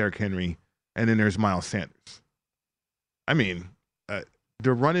Jacobs, Derrick Henry, and then there's Miles Sanders. I mean,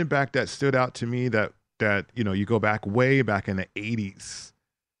 the running back that stood out to me that you go way back in the 80s,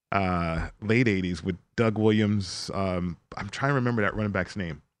 late 80s with Doug Williams. I'm trying to remember that running back's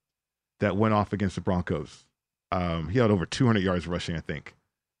name that went off against the Broncos. He had over 200 yards rushing, I think.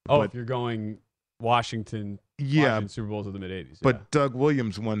 If you're going Washington Super Bowls of the mid-'80s. But Doug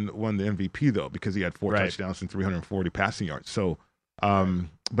Williams won the MVP, though, because he had 4 touchdowns and 340 passing yards. So,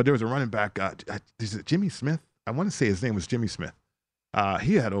 but there was a running back, is it Jimmy Smith? I want to say his name was Jimmy Smith.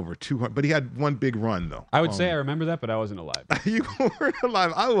 He had over 200, but he had one big run, though. I would say I remember that, but I wasn't alive. You weren't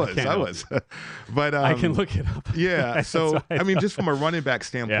alive. I was. But I can look it up. Yeah, so, just from a running back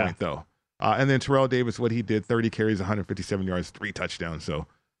standpoint, though. And then Terrell Davis, what he did, 30 carries, 157 yards, 3 touchdowns. So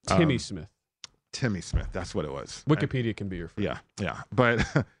Timmy Smith, that's what it was. Wikipedia can be your friend. Yeah. But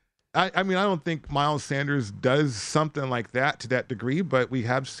I don't think Miles Sanders does something like that to that degree, but we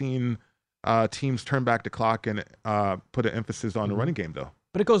have seen teams turn back the clock and put an emphasis on the running game, though.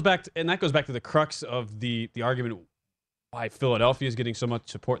 But it goes back to the crux of the argument why Philadelphia is getting so much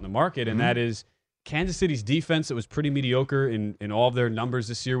support in the market, and that is Kansas City's defense that was pretty mediocre in all of their numbers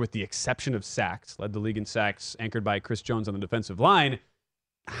this year, with the exception of sacks, led the league in sacks, anchored by Chris Jones on the defensive line.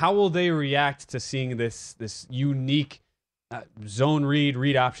 How will they react to seeing this unique zone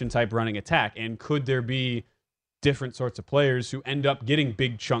read option type running attack? And could there be different sorts of players who end up getting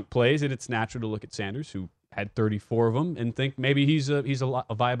big chunk plays? And it's natural to look at Sanders, who had 34 of them, and think maybe he's a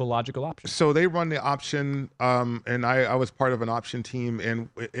viable, logical option. So they run the option, and I was part of an option team, and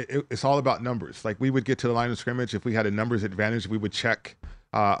it's all about numbers. Like, we would get to the line of scrimmage. If we had a numbers advantage, we would check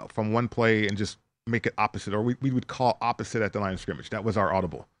from one play and just make it opposite, or we would call opposite at the line of scrimmage. That was our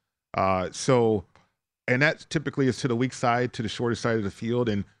audible. And that typically is to the weak side, to the shorter side of the field.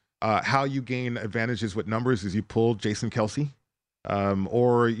 And How you gain advantages with numbers is you pull Jason Kelce,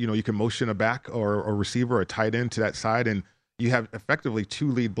 or you can motion a back or receiver or a tight end to that side, and you have effectively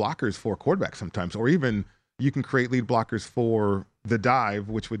 2 lead blockers for quarterbacks sometimes, or even you can create lead blockers for the dive,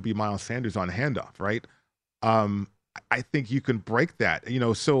 which would be Miles Sanders on handoff, right? I think you can break that,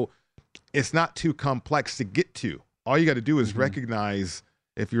 so it's not too complex to get to. All you got to do is recognize,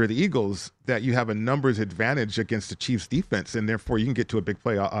 if you're the Eagles, that you have a numbers advantage against the Chiefs defense, and therefore you can get to a big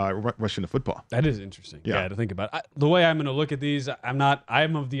play rushing the football. That is interesting. Yeah, to think about. The way I'm going to look at these, I'm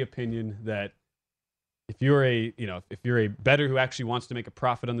of the opinion that if you're a bettor who actually wants to make a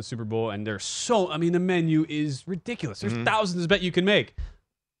profit on the Super Bowl, and the menu is ridiculous. There's thousands of bet you can make.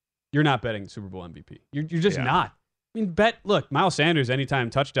 You're not betting Super Bowl MVP. You're just not. Look, Miles Sanders anytime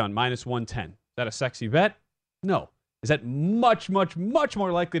touchdown -110. Is that a sexy bet? No. Is that much, much, much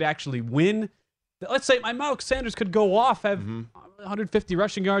more likely to actually win? Let's say Miles Sanders could go off, have 150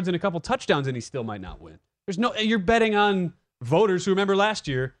 rushing yards and a couple touchdowns, and he still might not win. You're betting on voters who, remember last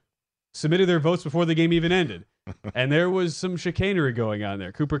year, submitted their votes before the game even ended. And there was some chicanery going on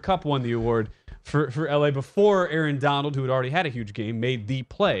there. Cooper Kupp won the award for LA before Aaron Donald, who had already had a huge game, made the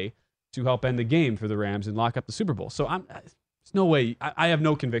play to help end the game for the Rams and lock up the Super Bowl. So there's no way. I have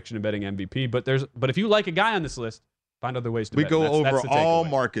no conviction in betting MVP, but if you like a guy on this list, find other ways to bet. We go over all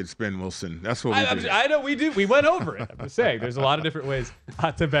markets, Ben Wilson. That's what we do. I know we do. We went over it. I'm just saying, there's a lot of different ways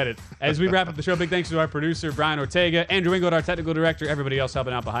to bet it. As we wrap up the show, big thanks to our producer, Brian Ortega, Andrew England, our technical director, everybody else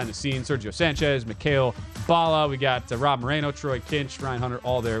helping out behind the scenes, Sergio Sanchez, Mikhail Bala. We got Rob Moreno, Troy Kinch, Ryan Hunter,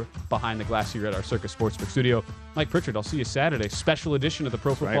 all there behind the glass here at our Circus Sportsbook studio. Mike Pritchard, I'll see you Saturday. Special edition of the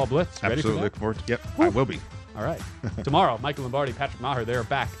Pro Football Blitz. Ready Absolutely. for that? Look forward to it. Yep, I will be. All right. Tomorrow, Michael Lombardi, Patrick Maher, they're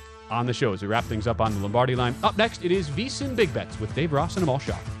back on the show as we wrap things up on the Lombardi line. Up next, it is VSiN Big Bets with Dave Ross and Amal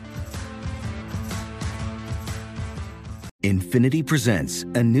Shah. Infiniti presents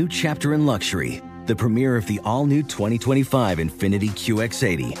a new chapter in luxury, the premiere of the all-new 2025 Infiniti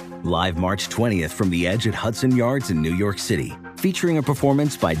QX80, live March 20th from the Edge at Hudson Yards in New York City, featuring a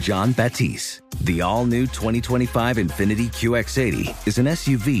performance by John Batiste. The all-new 2025 Infiniti QX80 is an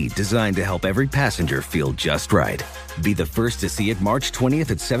SUV designed to help every passenger feel just right. Be the first to see it March 20th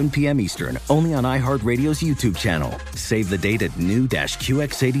at 7 p.m. Eastern, only on iHeartRadio's YouTube channel. Save the date at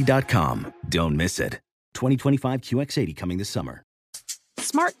new-QX80.com. Don't miss it. 2025 QX80 coming this summer.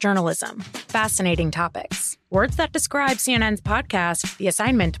 Smart journalism. Fascinating topics. Words that describe CNN's podcast, The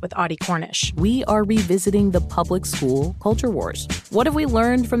Assignment with Audie Cornish. We are revisiting the public school culture wars. What have we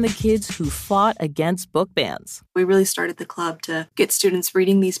learned from the kids who fought against book bans? We really started the club to get students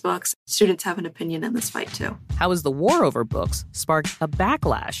reading these books. Students have an opinion in this fight, too. How has the war over books sparked a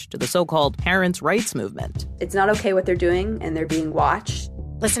backlash to the so-called parents' rights movement? It's not okay what they're doing, and they're being watched.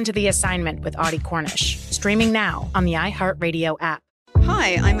 Listen to The Assignment with Audie Cornish, streaming now on the iHeartRadio app.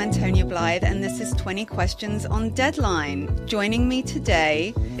 Hi, I'm Antonia Blythe, and this is 20 Questions on Deadline. Joining me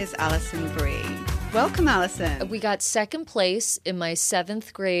today is Alison Brie. Welcome, Alison. We got second place in my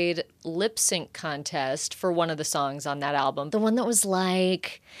 7th grade lip sync contest for one of the songs on that album. The one that was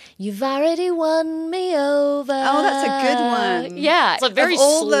like, "You've already won me over." Oh, that's a good one. Yeah. It's very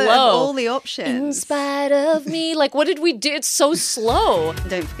slow. Of all the options. In spite of me. Like, what did we do? It's so slow.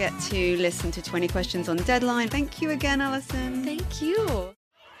 Don't forget to listen to 20 Questions on Deadline. Thank you again, Alison. Thank you.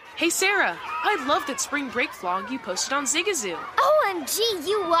 Hey, Sarah, I loved that spring break vlog you posted on Zigazoo. OMG,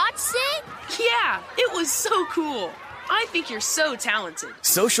 you watched it? Yeah, it was so cool. I think you're so talented.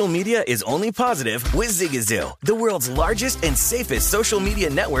 Social media is only positive with Zigazoo, the world's largest and safest social media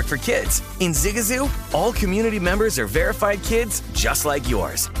network for kids. In Zigazoo, all community members are verified kids just like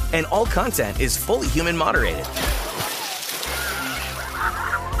yours, and all content is fully human moderated.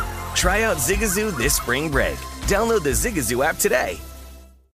 Try out Zigazoo this spring break. Download the Zigazoo app today.